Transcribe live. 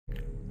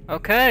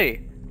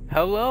Okay,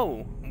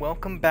 hello,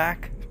 welcome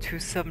back to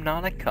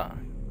Subnautica,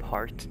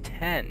 part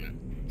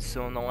 10.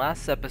 So in the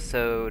last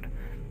episode,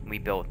 we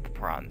built the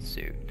prawn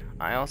suit.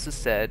 I also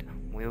said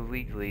we would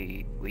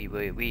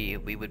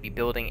be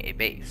building a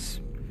base.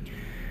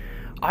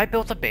 I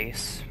built a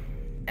base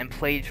and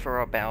played for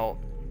about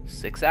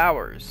 6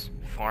 hours,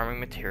 farming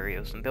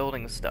materials and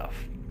building stuff.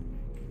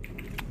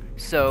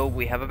 So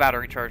we have a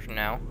battery charger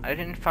now. I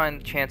didn't find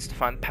the chance to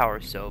find the power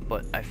cell,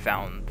 but I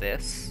found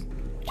this,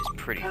 which is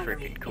pretty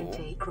freaking cool.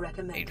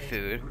 Need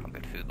food. I'll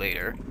get food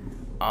later.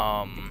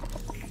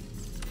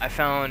 I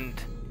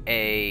found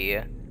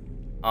a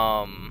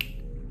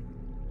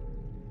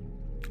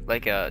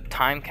like a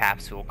time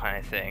capsule kind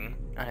of thing,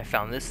 and I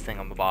found this thing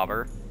on the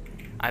bobber.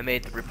 I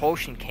made the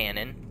repulsion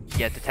cannon,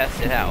 yet to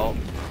test it out,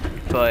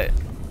 but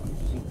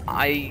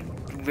I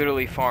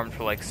literally farmed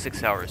for like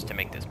 6 hours to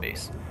make this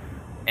base.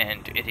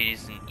 And it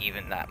isn't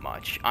even that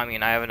much. I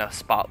mean, I have enough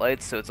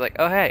spotlights, so it's like,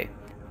 oh hey,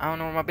 I don't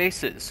know where my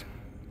base is.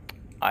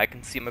 I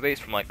can see my base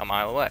from like a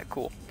mile away.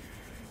 Cool.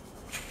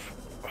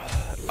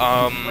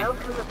 I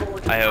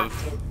have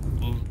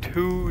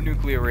 2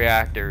 nuclear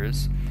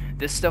reactors.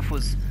 This stuff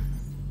was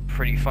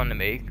pretty fun to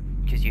make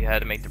because you had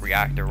to make the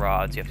reactor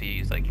rods. You have to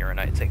use like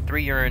uranite. It's like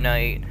 3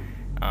 uranite.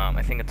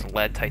 I think it's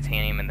lead,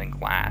 titanium, and then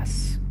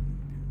glass.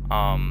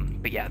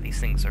 But yeah, these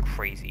things are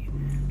crazy.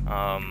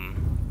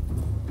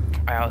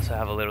 I also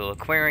have a little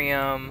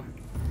aquarium,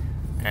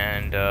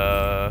 and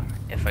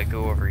if I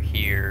go over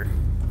here,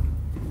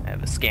 I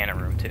have a scanner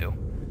room too.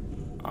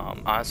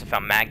 I also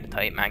found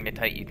magnetite.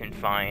 Magnetite you can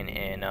find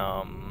in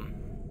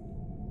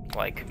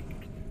like,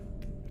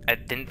 I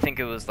didn't think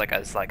it was like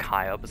as like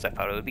high up as I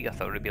thought it would be. I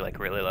thought it would be like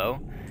really low,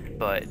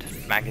 but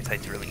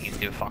magnetite's really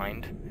easy to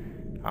find.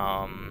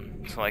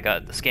 So I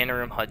got the scanner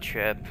room HUD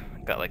chip,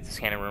 got like the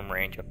scanner room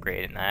range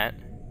upgrade and that.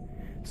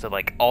 So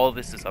like all of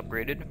this is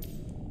upgraded.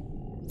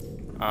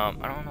 I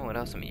don't know what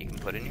else you can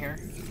put in here.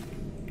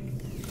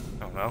 I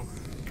don't know.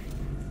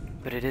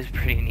 But it is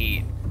pretty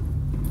neat.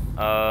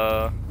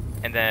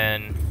 And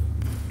then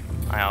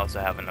I also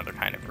have another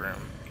kind of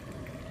room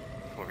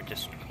for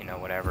just, you know,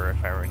 whatever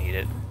if I ever need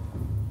it.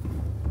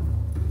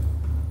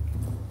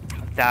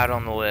 With that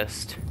on the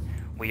list,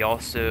 we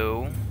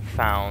also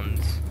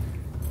found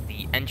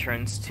the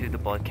entrance to the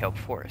Blood Kelp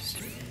Forest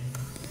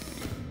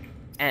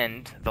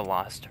and the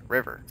Lost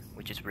River,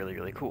 which is really,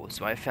 really cool.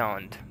 So I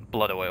found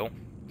blood oil.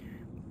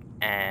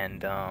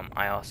 And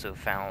I also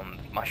found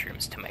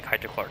mushrooms to make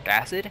hydrochloric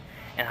acid,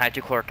 and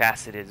hydrochloric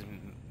acid is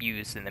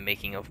used in the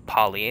making of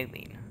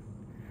polyethylene.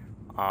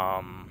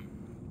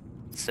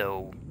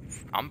 So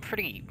I'm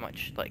pretty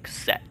much like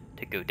set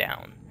to go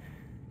down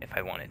if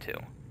I wanted to.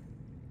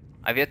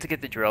 I've yet to get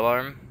the drill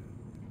arm.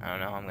 I don't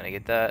know how I'm gonna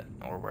get that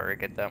or where I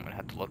get that. I'm gonna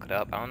have to look it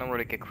up. I don't know where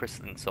to get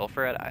crystalline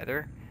sulfur at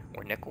either,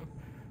 or nickel.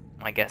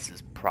 My guess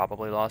is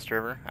probably Lost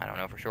River. I don't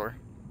know for sure.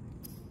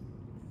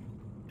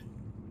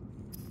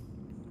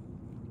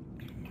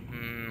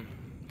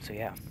 So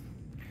yeah,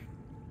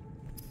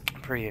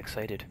 I'm pretty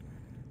excited.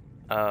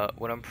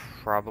 What I'm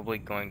probably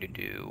going to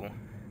do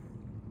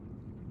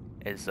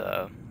is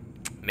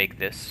make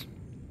this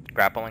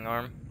grappling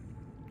arm.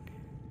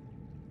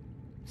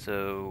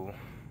 So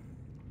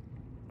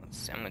let's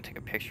see, I'm gonna take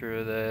a picture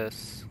of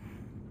this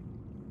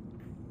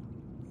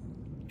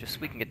just so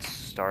we can get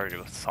started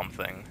with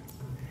something,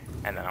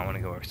 and then I want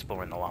to go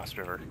exploring the Lost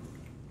River.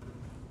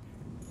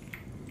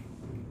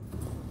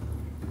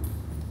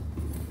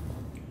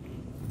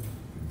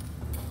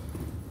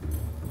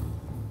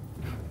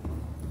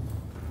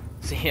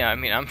 So yeah, I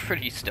mean, I'm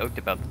pretty stoked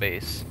about the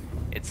base.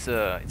 It's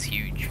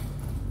huge.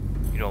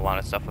 You do a lot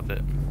of stuff with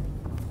it.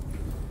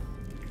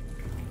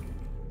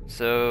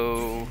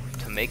 So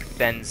to make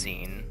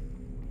benzene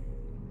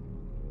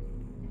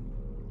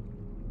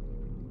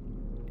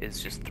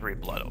is just 3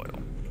 blood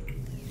oil.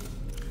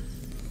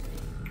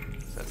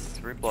 So that's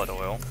 3 blood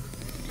oil.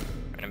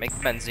 We're gonna make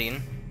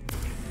benzene.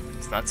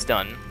 So that's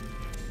done.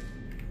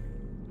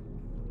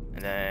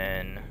 And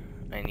then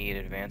I need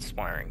an advanced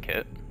wiring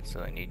kit. So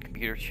I need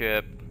computer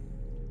chip,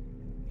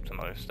 some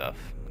other stuff.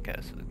 Okay,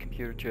 so the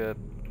computer chip,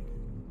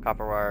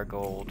 copper wire,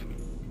 gold.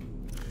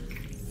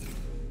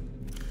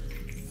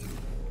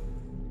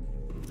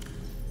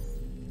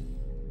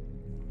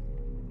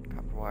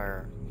 Copper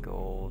wire,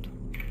 gold.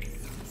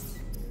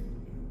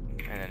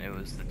 And then it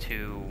was the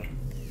 2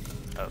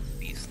 of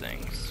these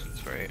things.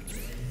 That's right.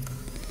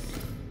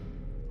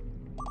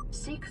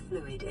 Seek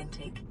fluid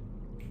intake.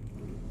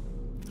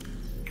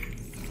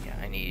 Yeah,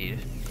 I need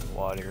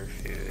water,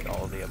 food,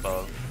 all of the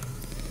above.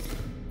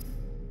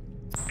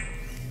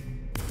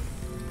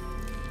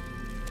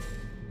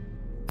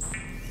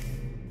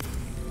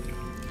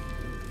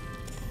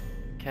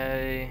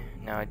 Okay,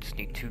 now I just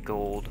need 2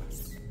 gold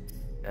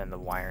and the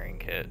wiring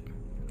kit.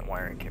 The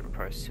wiring kit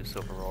requires 2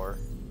 silver ore,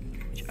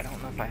 which I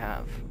don't know if I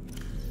have.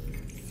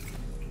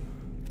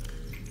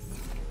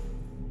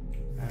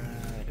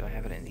 Do I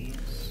have it in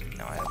these?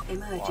 No, I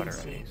have water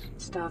in these.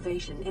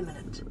 Starvation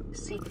imminent.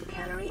 Seek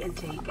calorie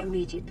intake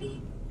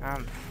immediately.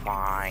 I'm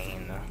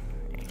fine.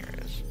 Here it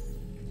is.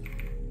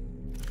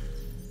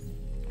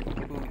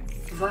 Ooh.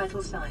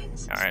 Vital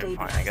signs. Alright,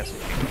 fine. I guess we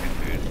can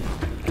get food.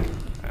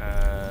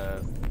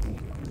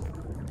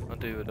 I'll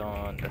do it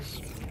on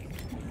this.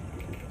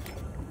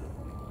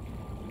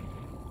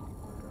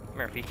 Come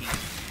here, Fiki.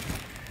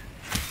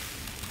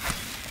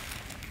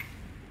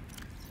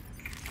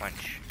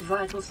 Punch.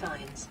 Vital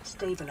signs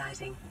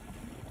stabilizing.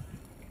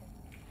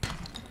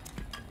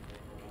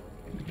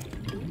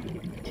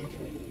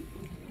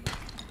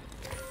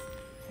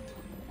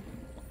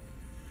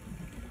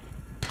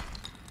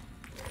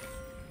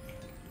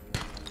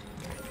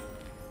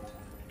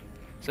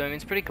 So I mean,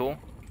 it's pretty cool.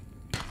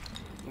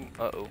 Ooh,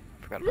 uh-oh,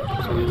 forgot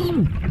about those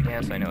guys.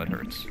 Yes, I know it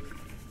hurts.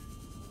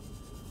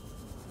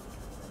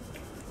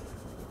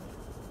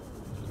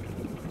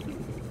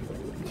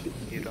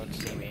 You don't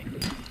see me.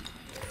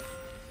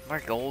 More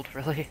gold,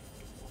 really?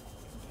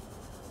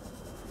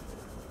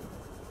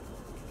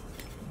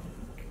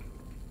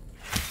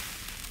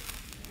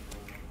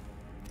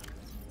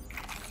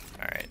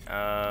 Alright,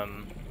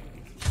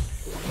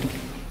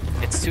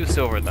 it's 2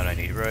 silver that I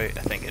need, right?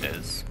 I think it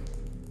is.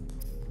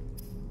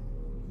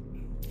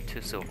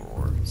 2 silver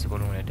ore. So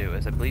what I'm going to do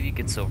is, I believe you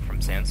get silver from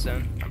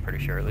sandstone. I'm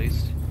pretty sure, at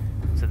least.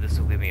 So this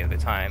will give me a good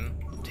time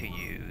to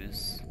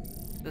use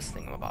this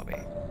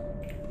thingamabobby.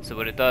 So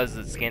what it does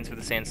is it scans for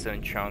the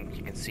sandstone chunk.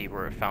 You can see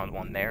where it found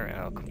one there, and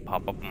it'll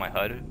pop up on my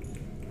HUD.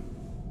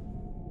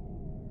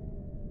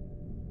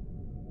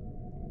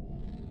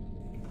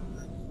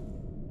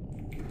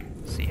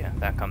 So yeah,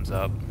 that comes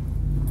up.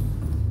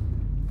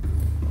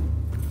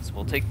 So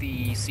we'll take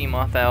the sea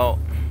moth out.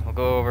 We'll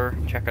go over,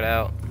 check it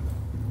out.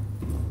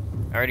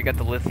 I already got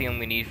the lithium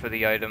we need for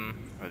the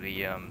item, or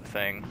the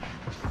thing.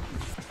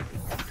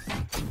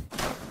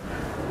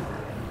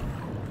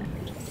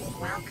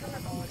 Welcome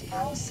aboard.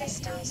 All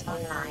systems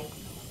online.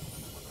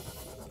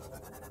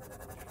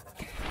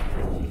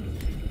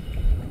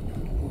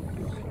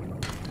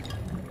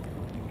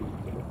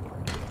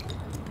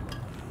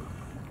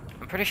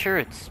 I'm pretty sure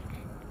it's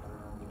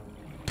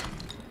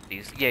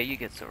these. Yeah, you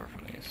get silver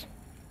from these.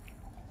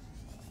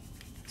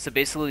 So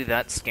basically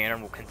that scanner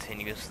will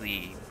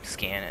continuously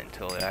scan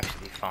until it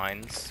actually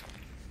finds,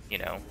 you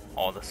know,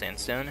 all the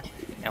sandstone.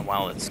 And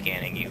while it's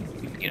scanning,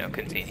 you know,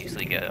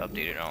 continuously get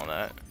updated and all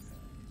that.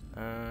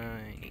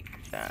 I need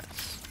that.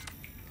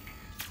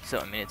 So,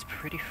 I mean, it's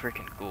pretty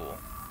freaking cool.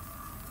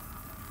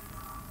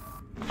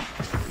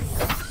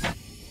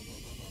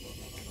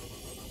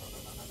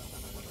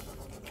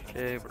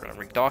 Okay, we're gonna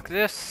redock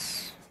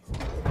this.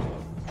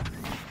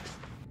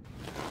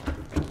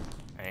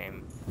 I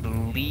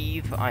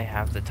believe I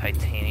have the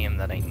titanium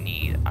that I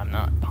need. I'm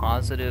not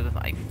positive.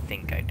 I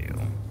think I do.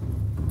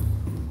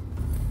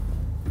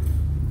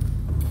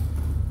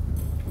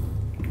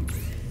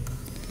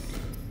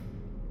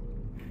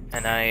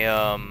 And I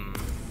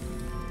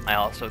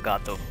also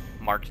got the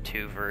Mark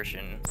II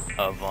version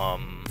of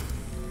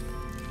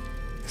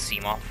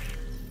Seamoth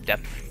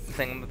depth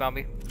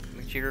thingamabobby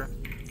cheater.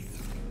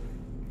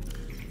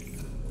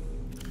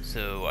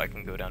 So I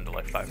can go down to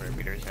like 500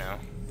 meters now.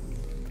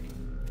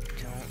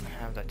 Don't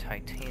have the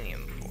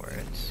titanium for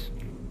it.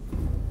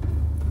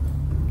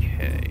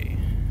 Okay.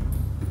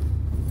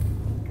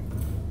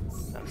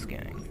 Stop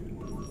scanning.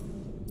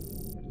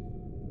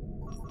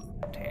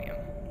 Titanium.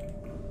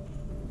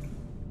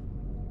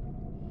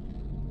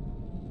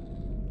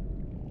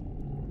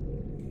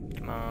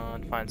 Come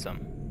on, find some.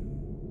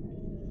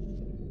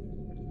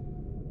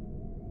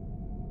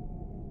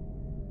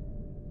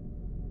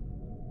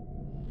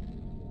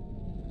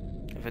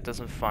 If it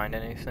doesn't find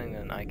anything,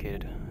 then I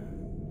could...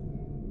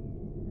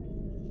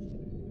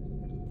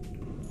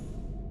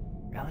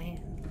 Really?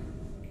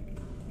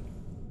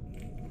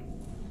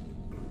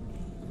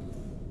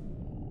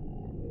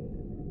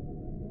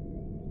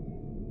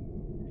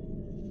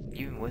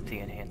 Even with the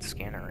enhanced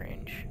scanner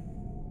range.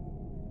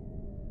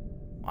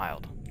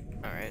 Wild.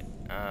 Alright,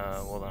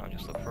 well then I'll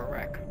just look for a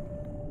wreck.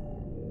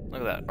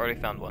 Look at that, already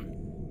found one.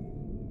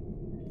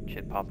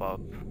 Should pop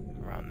up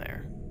around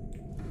there.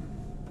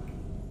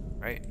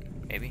 Right?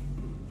 Maybe?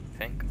 I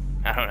think?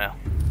 I don't know.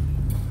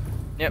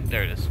 Yep,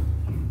 there it is.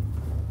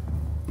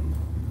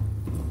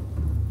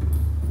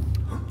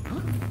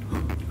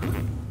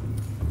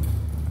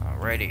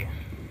 Alrighty.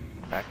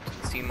 Back to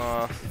the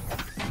Seamoth.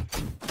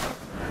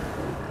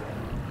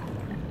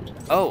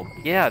 Oh,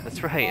 yeah,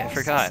 that's right, I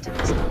forgot.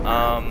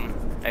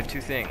 I have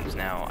 2 things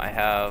now. I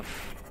have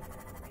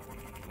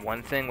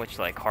one thing which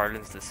like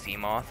hardens the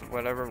Seamoth or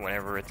whatever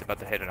whenever it's about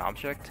to hit an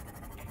object.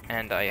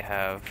 And I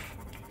have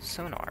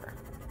sonar.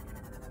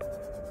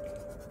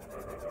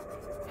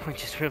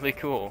 Which is really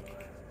cool.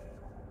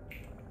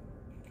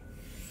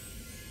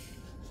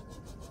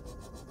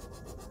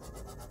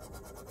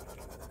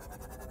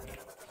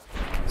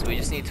 So we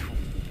just need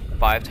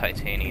 5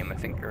 titanium. I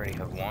think we already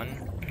have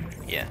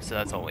 1. Yeah, so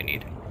that's all we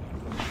need.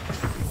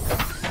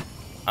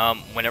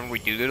 Whenever we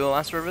do go to the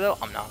last river though,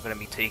 I'm not going to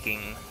be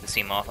taking the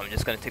Seamoth. I'm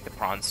just going to take the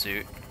prawn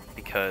suit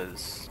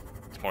because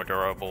it's more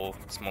durable,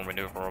 it's more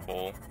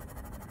maneuverable.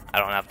 I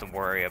don't have to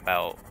worry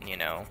about, you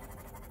know,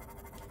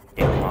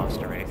 getting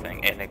lost or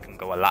anything, and it can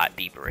go a lot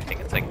deeper. I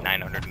think it's like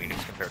 900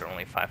 meters compared to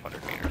only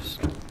 500 meters,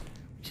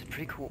 which is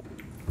pretty cool.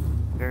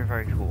 Very,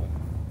 very cool.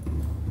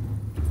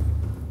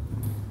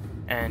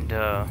 And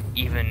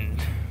even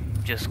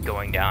just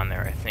going down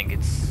there, I think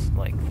it's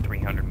like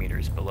 300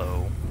 meters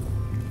below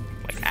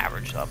like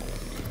average level,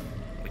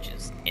 which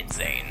is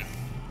insane.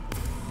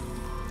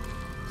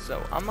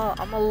 So I'm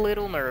a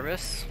little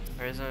nervous.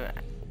 There's a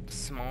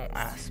small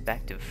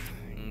aspect of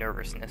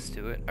nervousness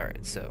to it. All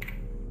right, so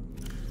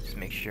just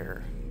make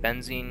sure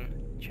benzene,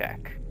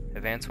 check.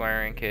 Advanced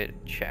wiring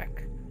kit,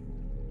 check.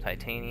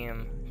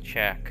 Titanium,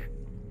 check.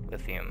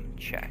 Lithium,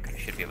 check. I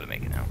should be able to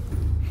make it now.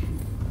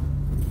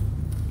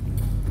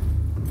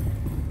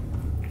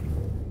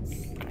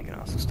 I can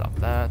also stop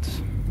that.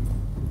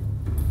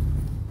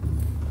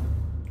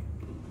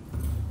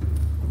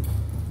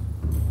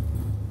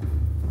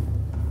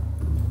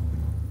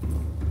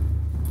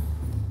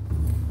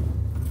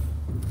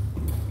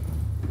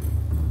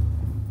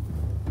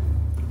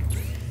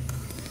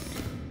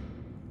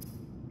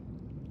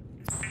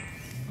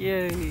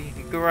 Yay!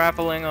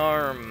 Grappling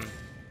arm!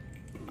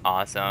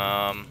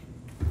 Awesome!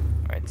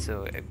 Alright,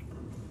 so I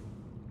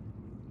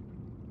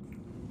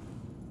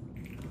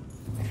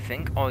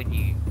think all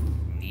you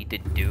need to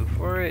do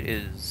for it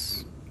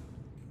is...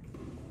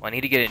 Well, I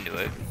need to get into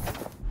it.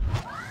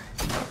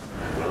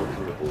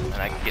 And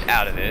I can get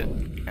out of it.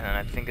 And then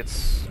I think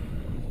it's...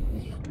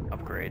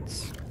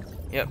 upgrades.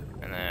 Yep,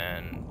 and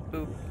then...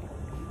 boop.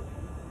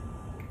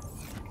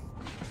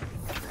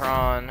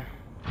 Prawn.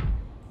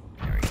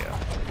 There we go.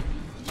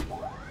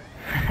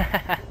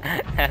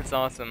 That's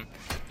awesome.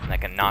 And I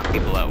can knock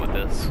people out with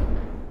this.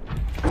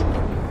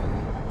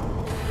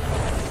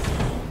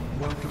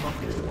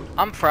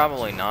 I'm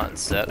probably not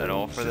set at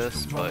all for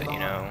this, but you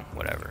know,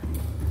 whatever.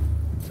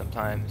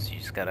 Sometimes you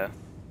just gotta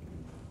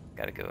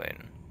go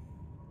in.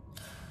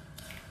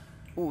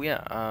 Oh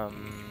yeah,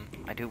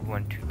 I do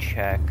want to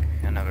check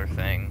another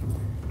thing.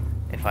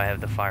 If I have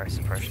the fire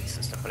suppression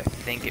system, but I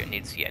think it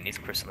needs, yeah, it needs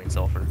crystalline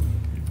sulfur.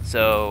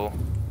 So,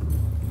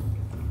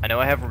 I know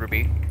I have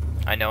ruby.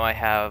 I know I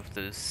have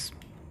those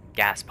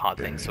gas pod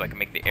things, so I can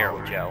make the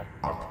aerogel.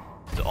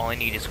 So all I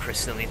need is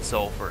crystalline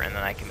sulfur, and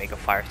then I can make a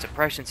fire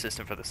suppression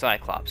system for the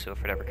Cyclops. So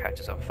if it ever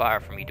catches on fire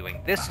from me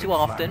doing this too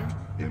often,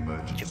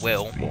 which it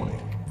will,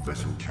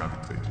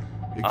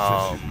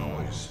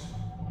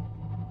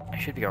 I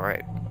should be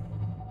alright.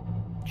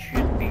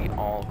 Should be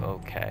all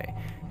okay.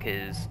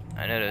 Because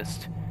I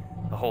noticed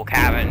the whole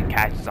cabin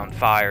catches on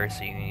fire,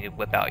 so you need to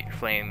whip out your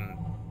flame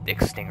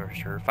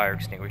extinguisher, fire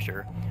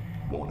extinguisher,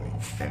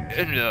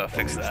 and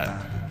fix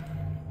that.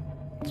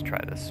 Let's try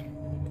this.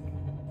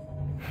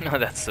 Oh,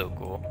 that's so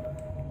cool.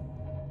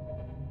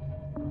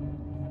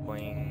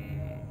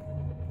 Boing.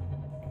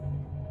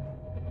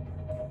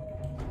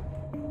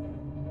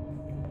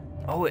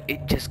 Oh,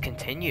 it just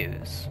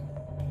continues.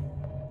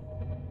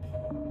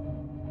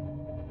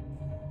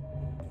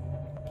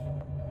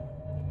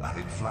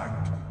 Added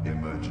flagged.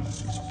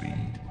 Emergency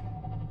speed.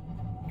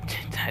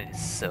 That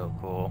is so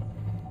cool.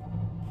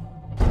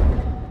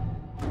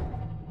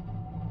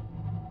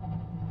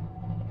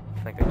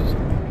 I think I just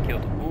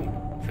killed a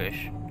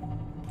fish.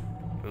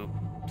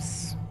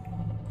 Oops.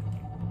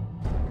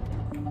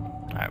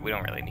 Alright, we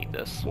don't really need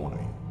this.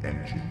 Warning.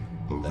 Engine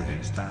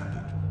overhead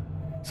standard.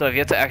 So I've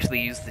yet to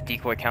actually use the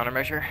decoy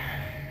countermeasure.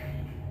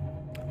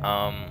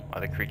 Or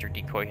the creature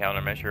decoy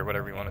countermeasure,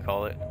 whatever you want to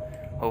call it.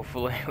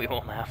 Hopefully we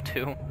won't have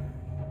to.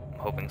 I'm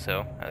hoping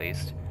so, at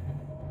least.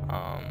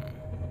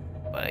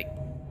 But I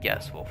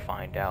guess we'll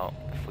find out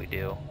if we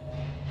do.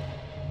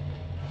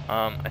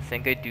 I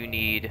think I do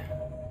need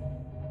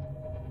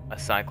a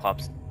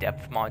Cyclops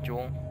depth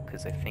module,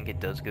 because I think it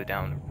does go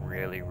down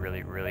really,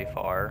 really, really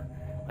far.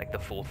 Like the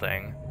full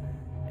thing.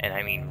 And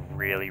I mean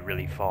really,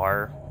 really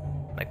far.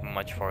 Like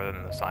much farther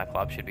than the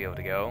Cyclops should be able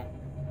to go.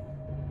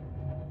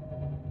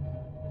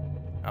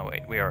 Oh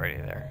wait, we're already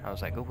there. I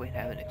was like, oh wait, I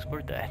haven't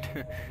explored that.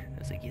 I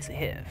was like, yes I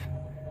have.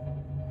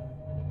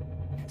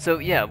 So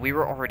yeah, we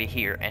were already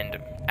here, and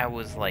I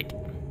was like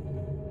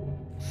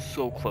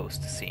so close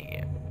to seeing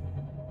it.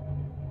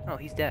 Oh,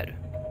 he's dead.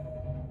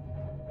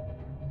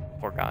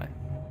 Poor guy.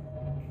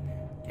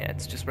 Yeah,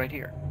 it's just right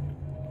here.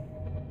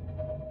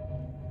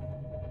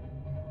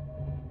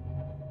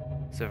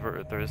 So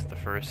there's the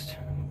first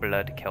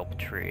blood kelp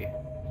tree.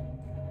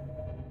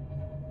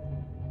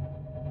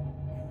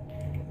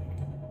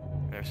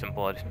 There's some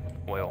blood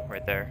oil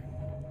right there.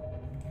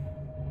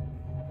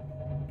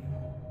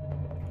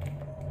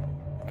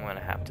 I'm gonna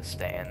have to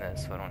stay in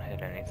this so I don't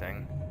hit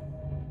anything.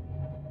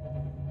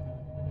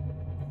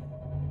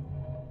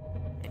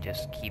 And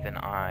just keep an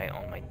eye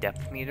on my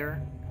depth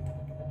meter.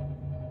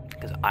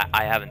 Because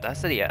I haven't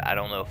tested it yet. I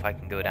don't know if I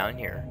can go down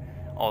here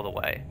all the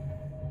way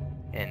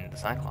in the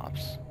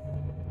Cyclops.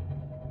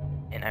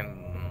 And I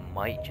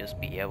might just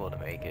be able to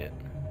make it.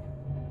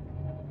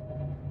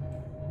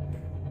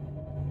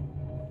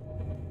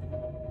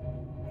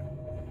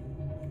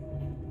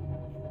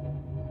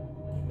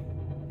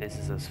 This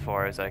is as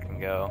far as I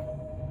can go.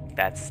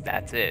 That's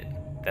it.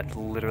 That's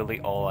literally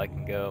all I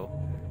can go.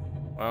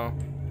 Well,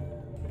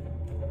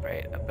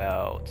 right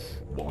about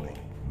Warning.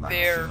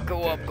 there. Maximum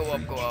Go up, depth go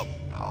up, go reached. up.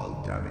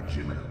 Hull damage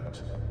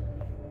imminent.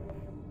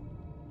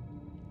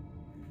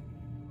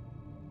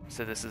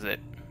 So this is it.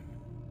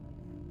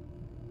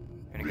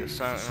 I'm gonna go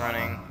silent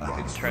running,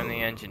 turn the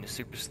engine to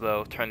super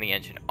slow, turn the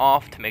engine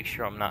off to make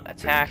sure I'm not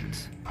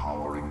attacked.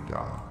 Powering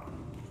down.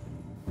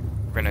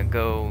 We're gonna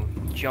go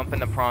jump in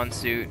the prawn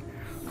suit,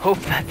 hope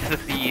that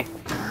the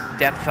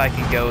depth I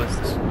can go is...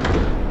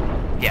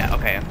 Yeah,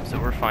 okay, so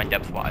we're fine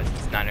depth-wise.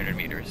 It's 900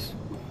 meters.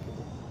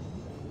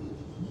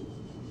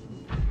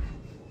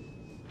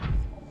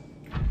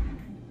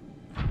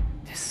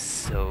 This is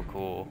so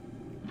cool.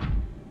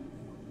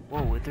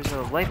 Whoa, there's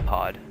a life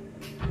pod.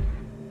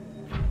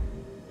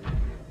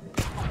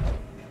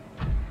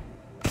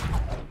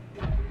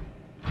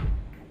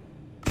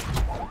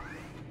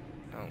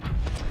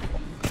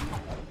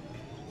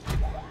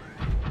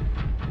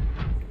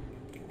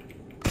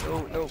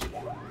 Oh, no.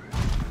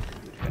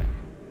 Okay.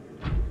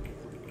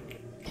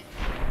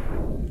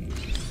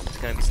 It's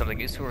gonna be something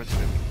useful or it's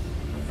gonna...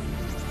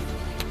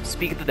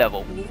 Speak of the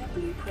devil. New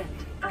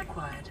blueprint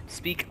acquired.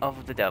 Speak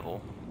of the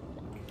devil.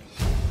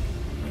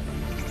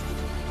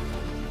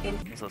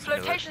 Let's listen to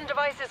it. Flotation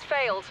devices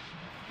failed.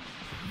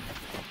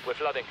 We're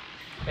flooding.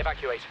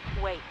 Evacuate.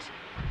 Wait.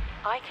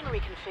 I can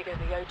reconfigure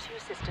the O2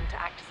 system to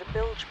act as a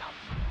bilge pump.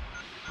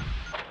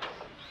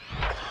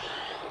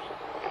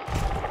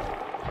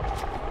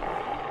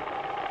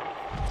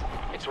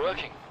 It's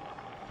working.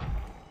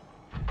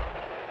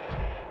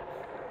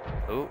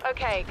 Oh,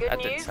 Okay, good that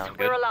didn't news. sound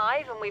We're good.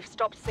 alive and we've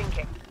stopped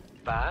sinking.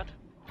 Bad?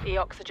 The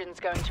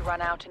oxygen's going to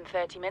run out in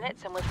 30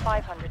 minutes and we're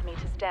 500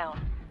 meters down.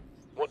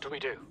 What do we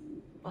do?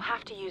 We'll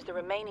have to use the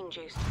remaining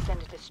juice to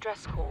send a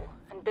distress call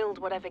and build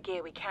whatever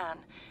gear we can.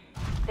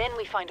 Then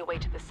we find a way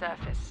to the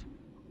surface.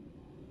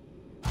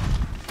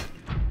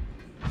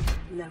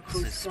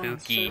 Local This is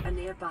scans spooky. show a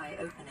nearby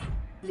opening,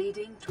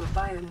 leading to a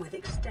biome with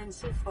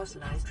extensive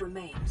fossilized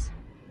remains.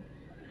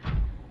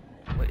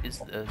 what is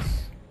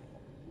this?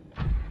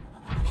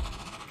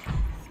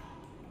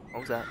 What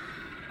was that?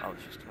 Oh,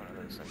 it's just one of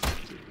those things.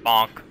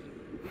 Bonk.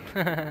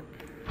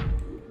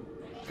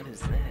 What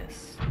is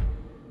this?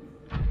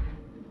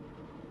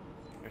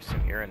 There's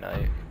some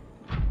uranite.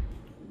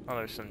 Oh,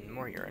 there's some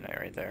more uranite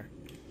right there.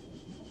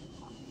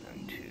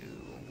 1, 2.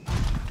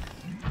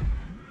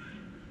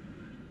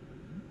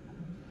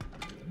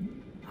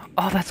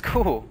 Oh, that's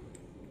cool!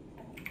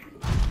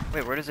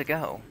 Wait, where does it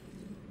go?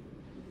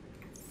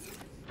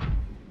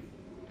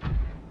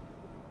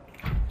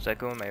 Does that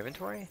go in my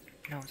inventory?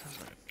 No, it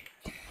doesn't.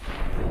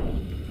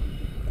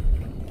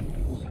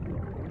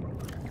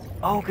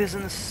 Oh, it goes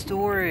in the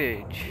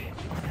storage!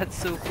 Oh, that's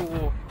so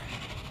cool!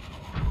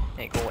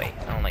 Hey, go away.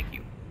 I don't like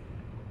you.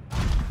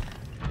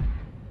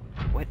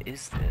 What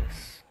is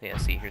this? Yeah,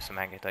 see, here's some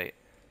magnetite.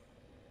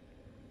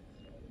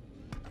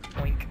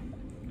 Boink.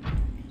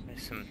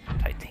 There's some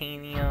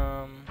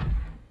titanium.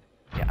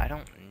 Yeah, I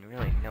don't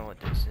really know what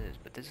this is,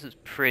 but this is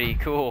pretty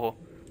cool.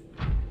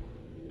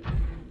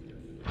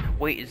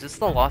 Wait, is this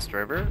the Lost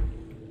River?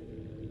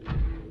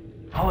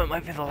 Oh, it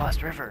might be the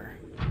Lost River.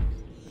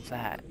 What's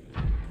that?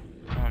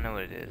 I don't know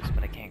what it is,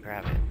 but I can't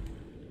grab it.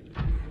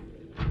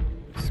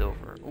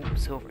 Silver. Ooh,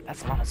 silver.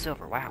 That's a lot of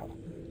silver. Wow.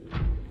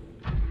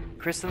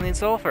 Crystalline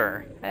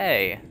sulfur.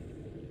 Hey.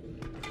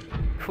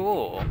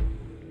 Cool.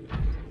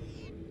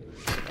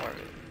 More of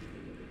it.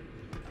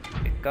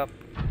 Pick up.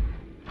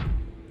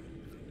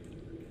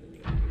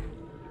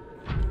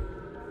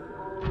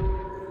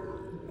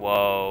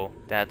 Whoa,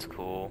 that's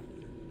cool.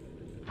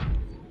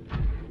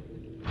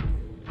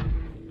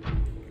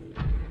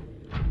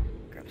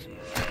 Grab some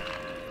more.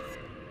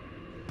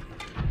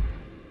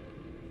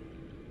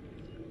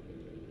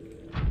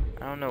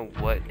 I don't know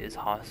what is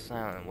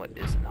hostile and what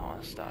isn't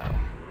hostile.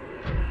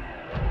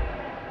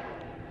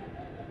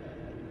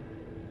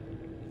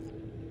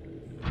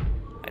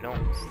 I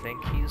don't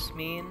think he's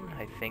mean.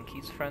 I think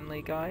he's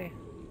friendly guy.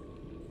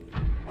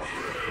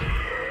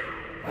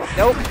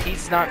 Nope,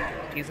 he's not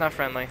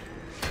friendly.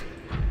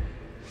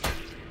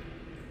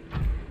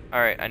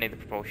 Alright, I need the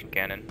propulsion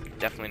cannon.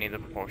 Definitely need the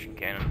propulsion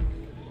cannon.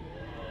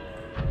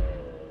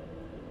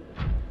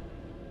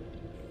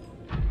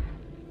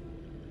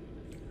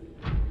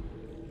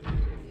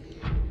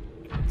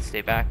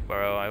 Stay back,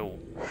 bro. I will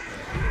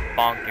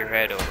bonk your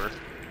head over.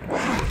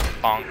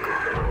 Bonk.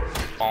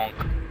 Bonk.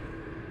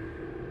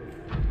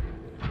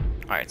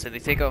 Alright, so they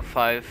take out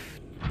 5.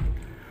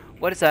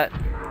 What is that?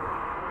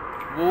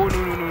 Whoa,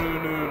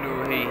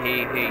 no.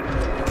 Hey.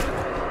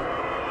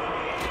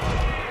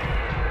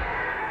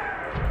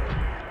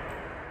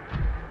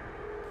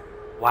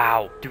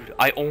 Wow, dude,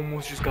 I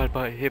almost just got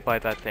hit by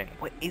that thing.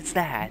 What is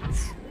that?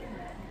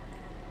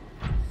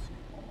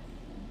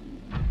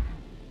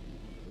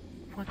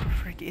 What the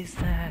frick is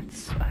that?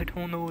 I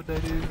don't know what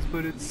that is,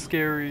 but it's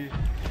scary.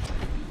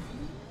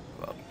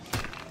 Well,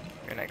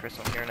 uranite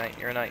crystal, uranite.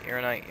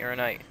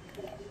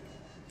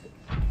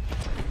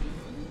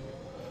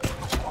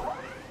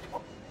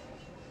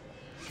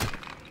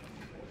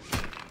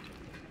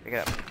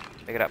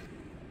 Pick it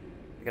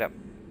up.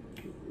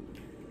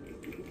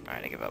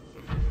 Alright, I give up.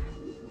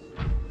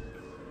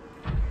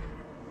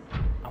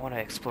 I want to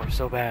explore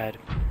so bad,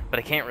 but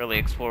I can't really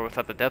explore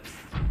without the depth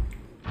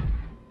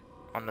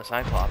on the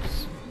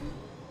Cyclops.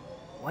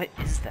 What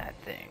is that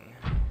thing?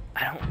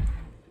 I don't...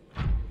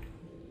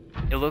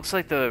 It looks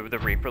like the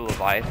Reaper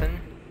Leviathan.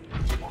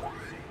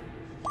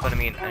 But I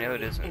mean, I know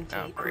it isn't.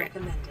 Oh, great.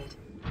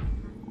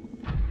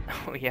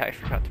 Oh yeah, I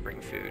forgot to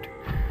bring food.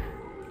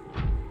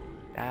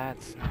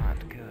 That's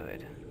not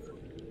good.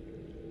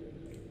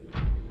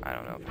 I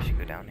don't know if I should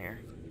go down here.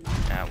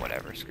 Nah,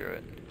 whatever, screw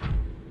it.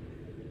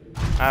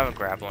 I have a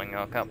grappling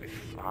hook, I'll be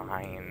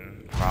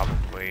fine.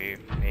 Probably,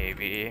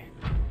 maybe.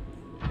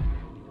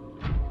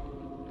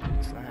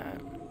 What's that?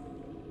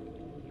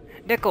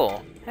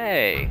 Nickel!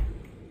 Hey!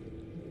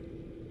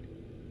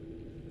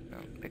 No,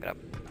 pick it up.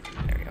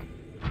 There we go.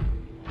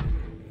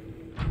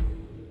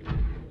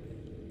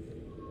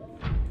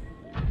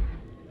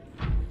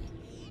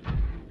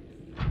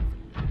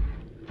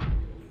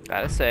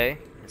 Gotta say,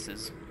 this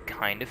is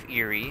kind of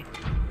eerie.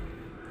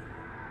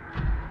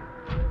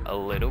 A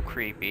little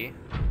creepy.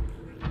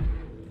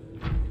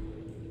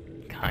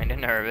 Kinda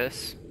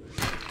nervous.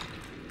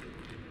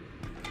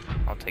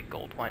 I'll take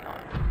gold, why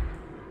not?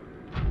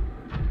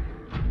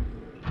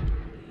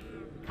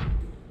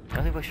 I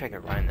really wish I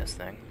could run this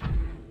thing.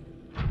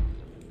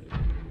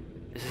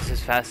 This is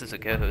as fast as it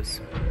goes.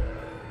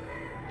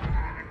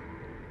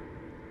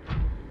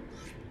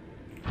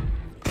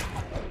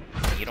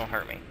 You don't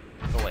hurt me.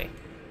 Go away.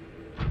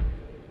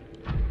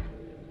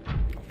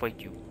 I'll fight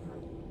you.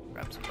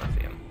 Grab some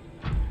lithium.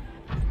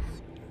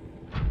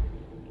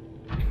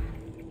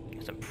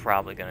 Because I'm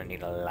probably gonna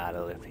need a lot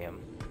of lithium.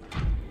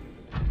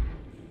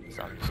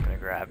 So I'm just gonna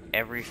grab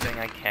everything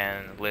I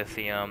can.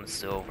 Lithium,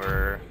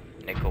 silver,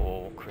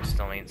 nickel,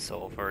 crystalline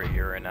silver,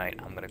 uranite.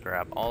 I'm gonna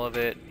grab all of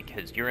it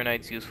because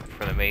uranite's useful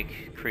for the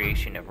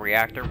creation of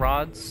reactor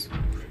rods.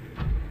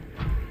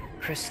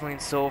 Crystalline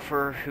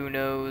sulfur, who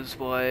knows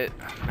what.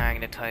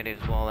 Magnetite is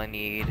all I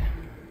need.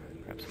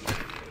 Grab some more.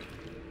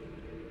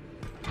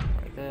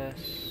 Like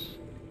this.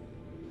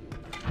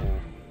 Ooh.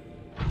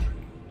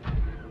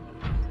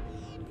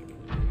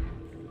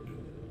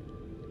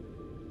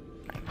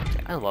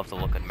 I love the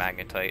look of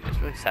magnetite. It's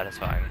really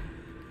satisfying.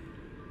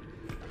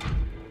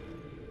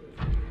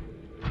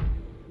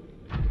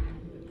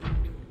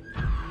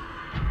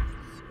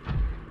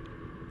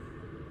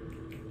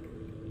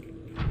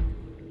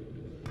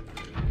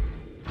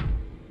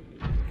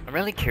 I'm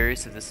really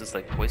curious if this is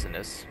like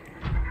poisonous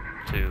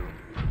to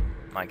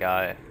my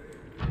guy.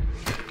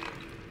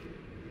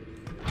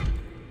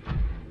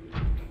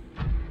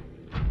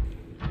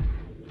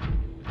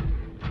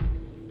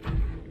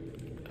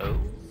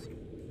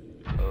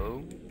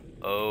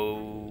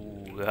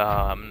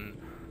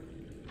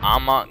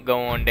 I'm not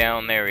going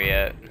down there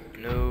yet.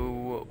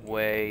 No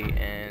way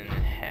in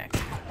heck.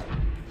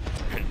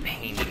 Couldn't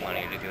pay me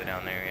money to go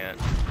down there yet.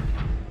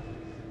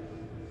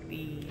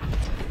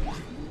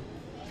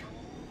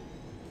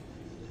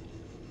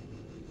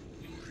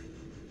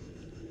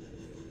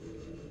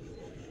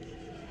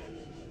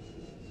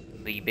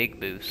 The big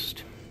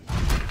boost.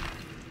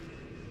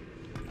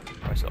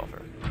 More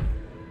sulfur.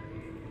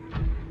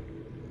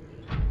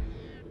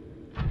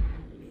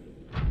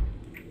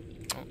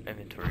 Oh,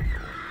 inventory.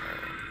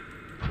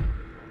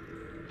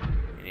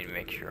 I need to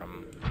make sure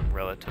I'm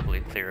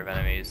relatively clear of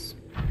enemies.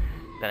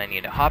 Then I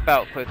need to hop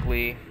out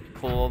quickly,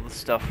 pull all the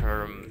stuff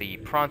from the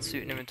prawn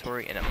suit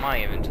inventory into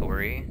my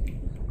inventory.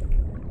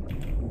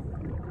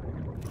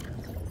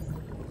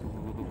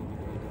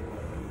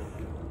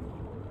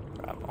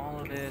 Grab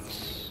all of it.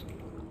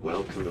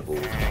 Welcome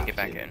aboard. And get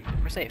back in.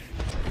 We're safe.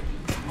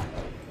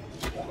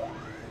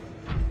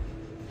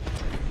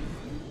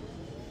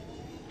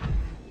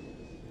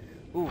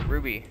 Ooh,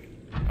 ruby.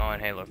 Oh,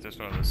 and hey, look, there's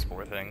one of those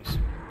spore things.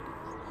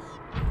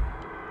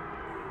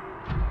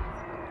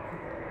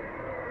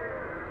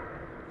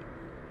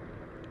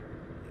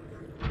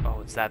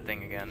 Oh, it's that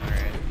thing again,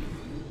 alright.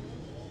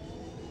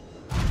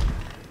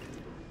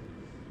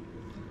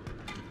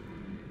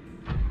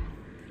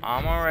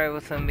 I'm alright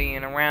with him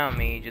being around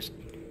me, just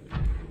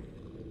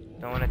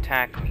don't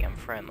attack me, I'm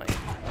friendly.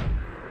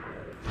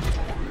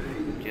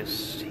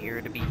 Just here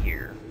to be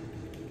here.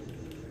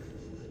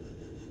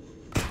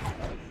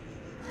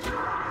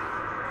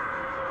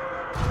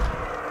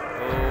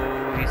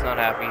 Oh, he's not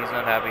happy, he's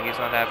not happy, he's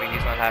not happy,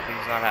 he's not happy,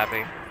 he's not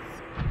happy.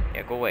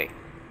 Yeah, go away.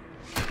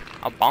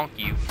 I'll bonk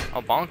you.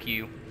 I'll bonk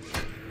you.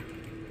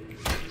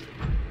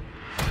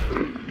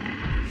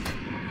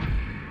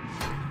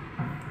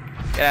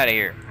 Get out of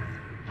here.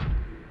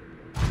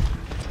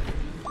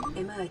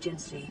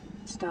 Emergency.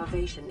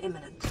 Starvation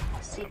imminent.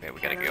 Seek Okay,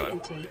 we gotta calorie go.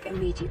 intake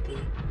immediately.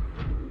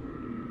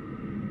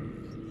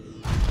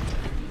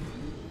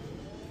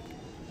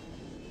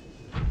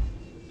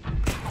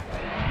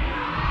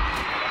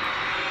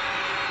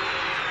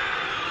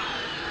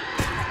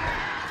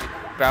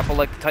 Grapple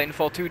like the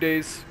Titanfall 2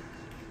 days.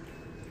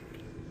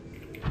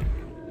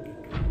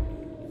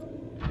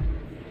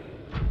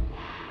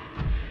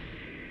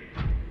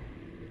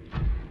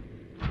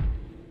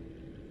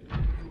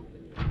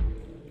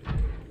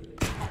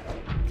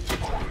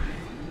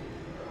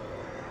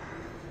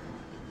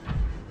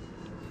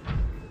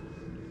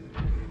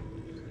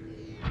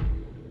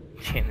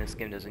 Shame this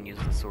game doesn't use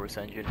the source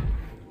engine.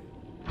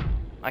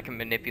 I can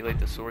manipulate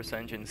the source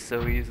engine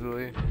so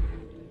easily.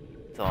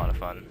 It's a lot of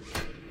fun.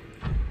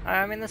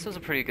 I mean, this was a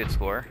pretty good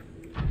score.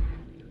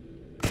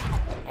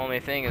 Only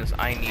thing is,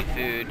 I need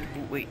food.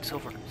 Ooh, wait,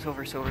 silver.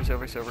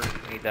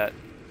 I need that.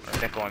 Or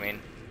nickel, I mean.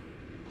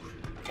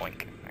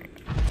 Boink. Alright,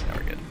 now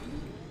we're good.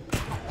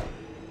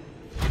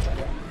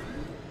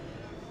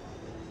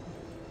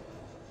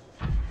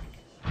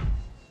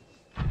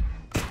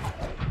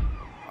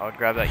 I would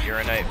grab that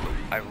uranite,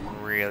 but I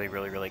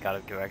really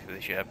gotta go back to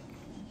the ship.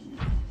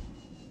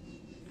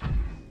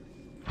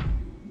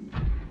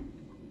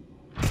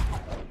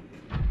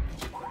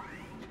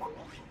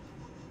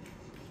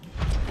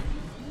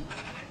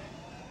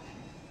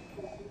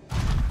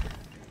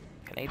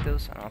 Can I eat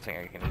those? I don't think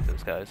I can eat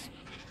those guys.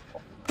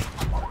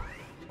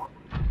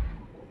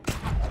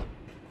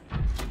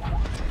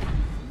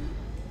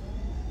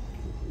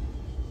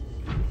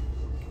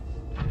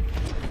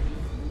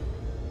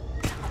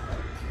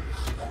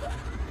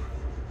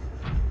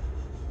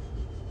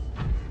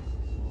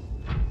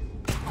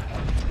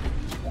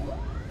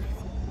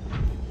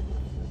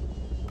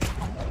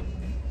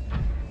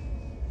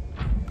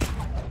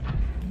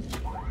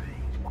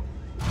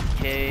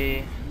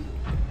 Okay.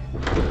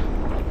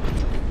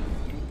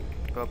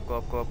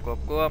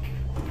 Go up.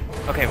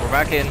 Okay, we're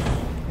back in.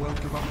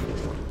 Welcome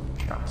aboard,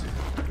 Captain.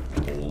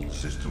 All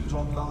systems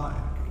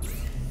online.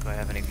 Do I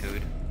have any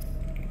food?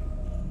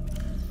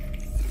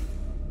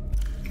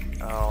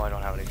 Oh, I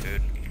don't have any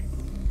food.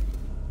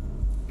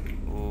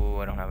 Ooh,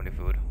 I don't have any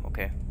food.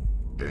 Okay.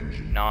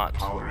 Engine Not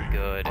powering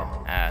good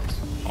up. at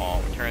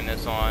all. Turn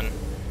this on.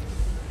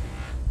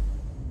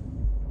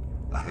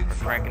 Added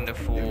Cranking to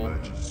full.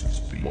 Emergency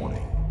speed.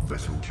 Warning.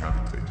 Vessel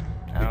cavitating.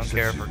 I don't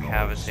care if we're Excessive noise.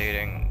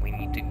 cavitating. We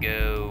need to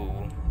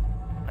go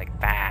like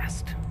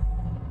fast.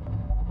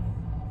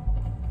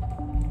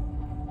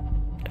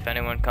 If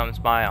anyone comes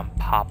by, I'm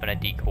popping a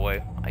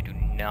decoy. I do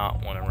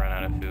not want to run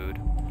out of food.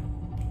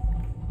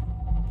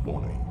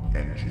 Warning.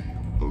 Engine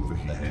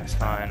overheat. It's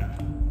fine.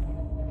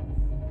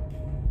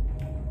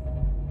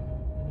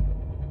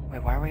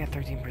 Wait, why are we at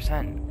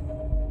 13%?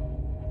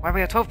 Why are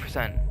we at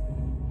 12%?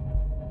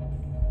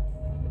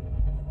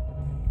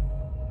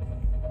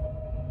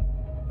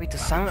 Wait, does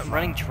silent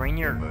running drain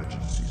your...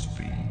 Emergency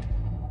speed.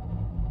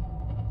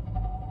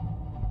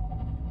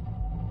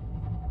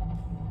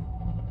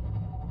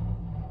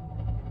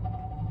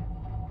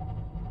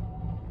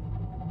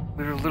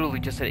 We were literally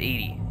just at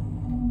 80.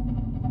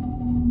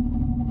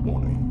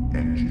 Warning.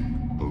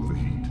 Engine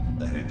overheat.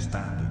 Ahead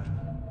standard.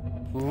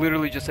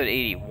 Literally just at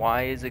 80.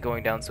 Why is it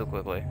going down so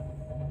quickly?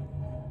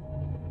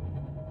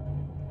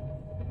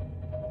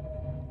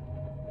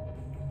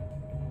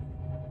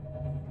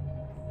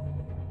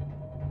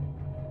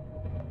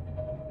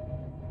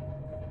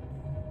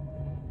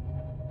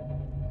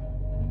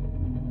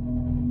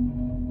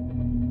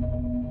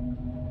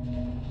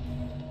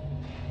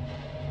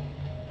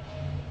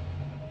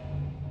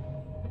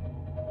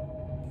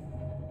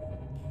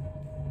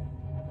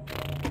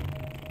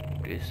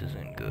 This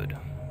isn't good.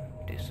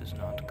 This is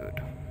not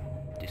good.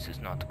 This is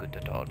not good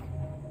at all.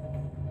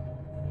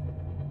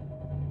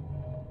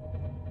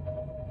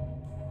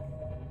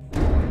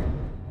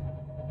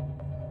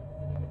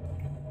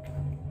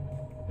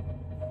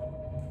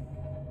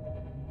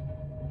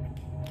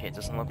 Okay, it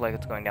doesn't look like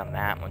it's going down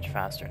that much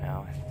faster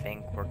now. I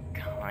think we're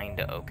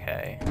kinda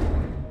okay.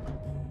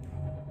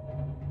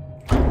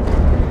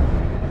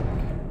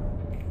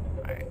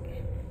 Alright.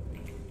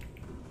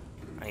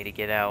 I need to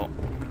get out.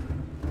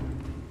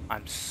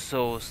 I'm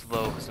so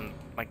slow because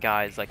my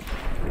guy's like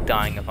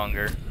dying of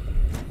hunger.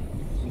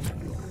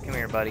 Come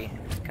here, buddy.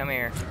 Come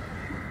here.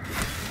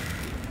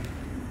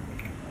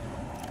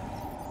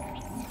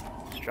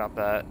 Just drop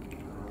that.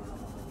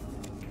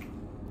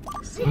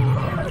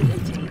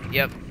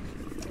 Yep.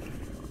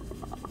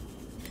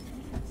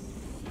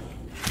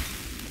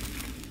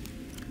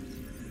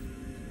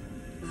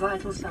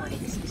 Vital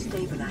signs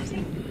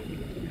stabilizing.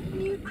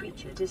 New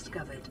creature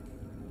discovered.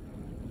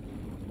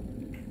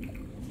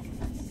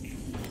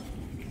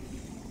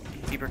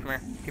 Peeper, come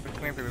here. Peeper,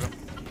 come here, Peeper.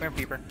 Come here,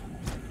 Peeper.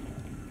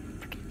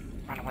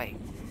 Run away.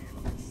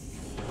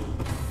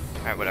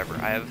 Alright, whatever.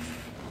 I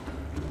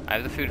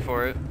have the food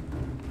for it.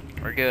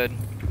 We're good.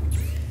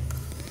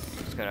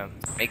 Just gonna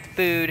make the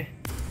food.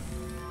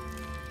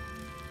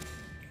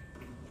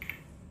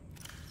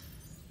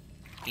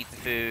 Eat the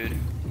food.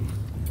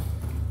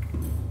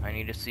 I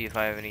need to see if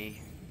I have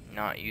any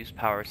not used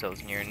power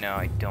cells near. No,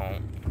 I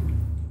don't.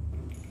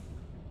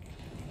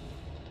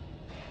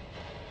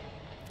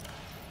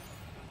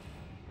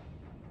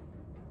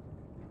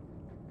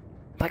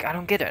 Like, I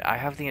don't get it. I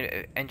have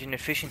the engine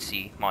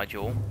efficiency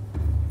module,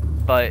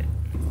 but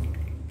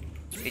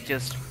it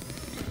just...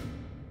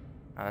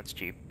 Oh, that's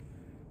cheap.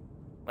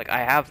 Like, I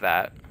have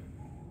that.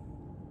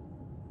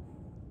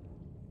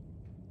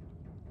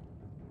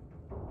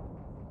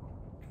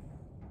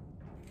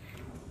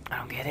 I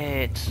don't get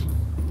it.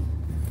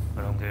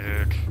 I don't get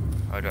it.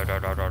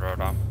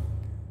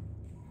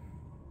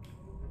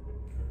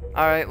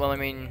 Alright, well, I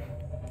mean...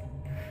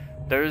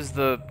 There's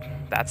the...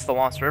 That's the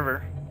Lost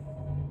River.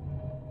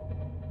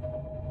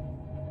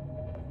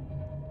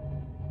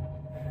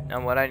 Now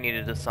what I need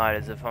to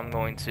decide is if I'm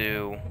going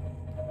to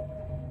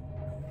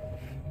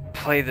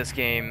play this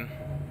game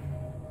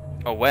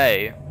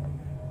away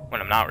when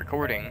I'm not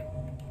recording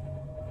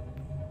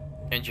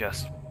and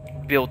just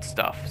build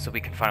stuff so we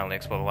can finally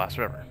explore the last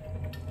river.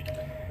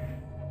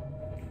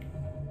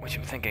 Which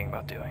I'm thinking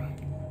about doing.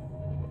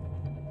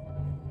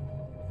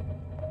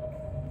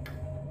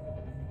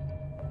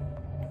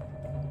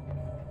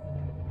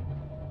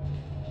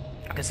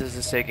 Because this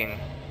is taking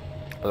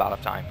a lot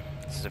of time.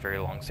 This is a very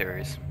long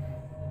series.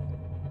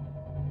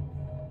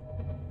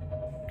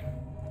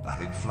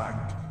 Ahead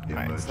flagged.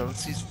 Alright, so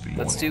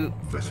let's do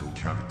Vessel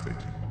counterfeit.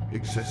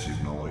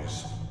 Excessive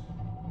noise.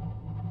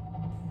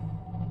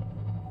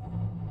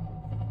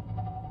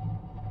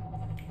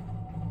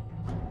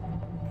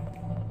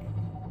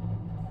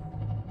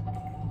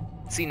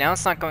 See, now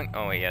it's not going.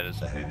 Oh wait, yeah, it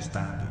is. Ahead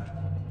standard.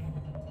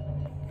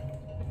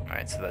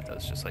 Alright, so that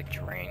does just like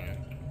drain.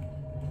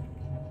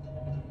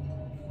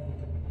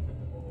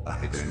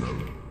 Ahead slow.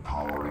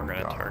 Power We're and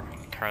gonna power.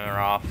 turn her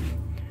off.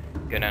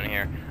 Get down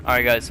here.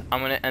 Alright guys,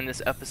 I'm gonna end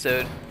this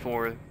episode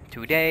for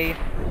today.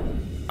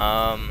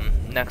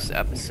 Next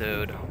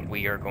episode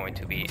we are going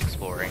to be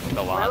exploring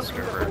the last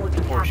river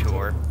for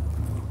sure.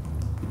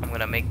 I'm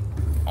gonna make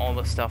all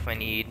the stuff I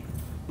need,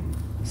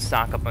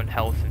 stock up on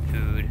health and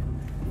food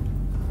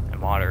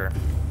and water.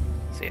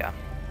 So yeah.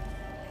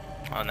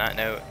 On that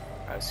note,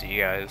 I'll see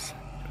you guys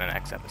in the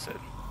next episode.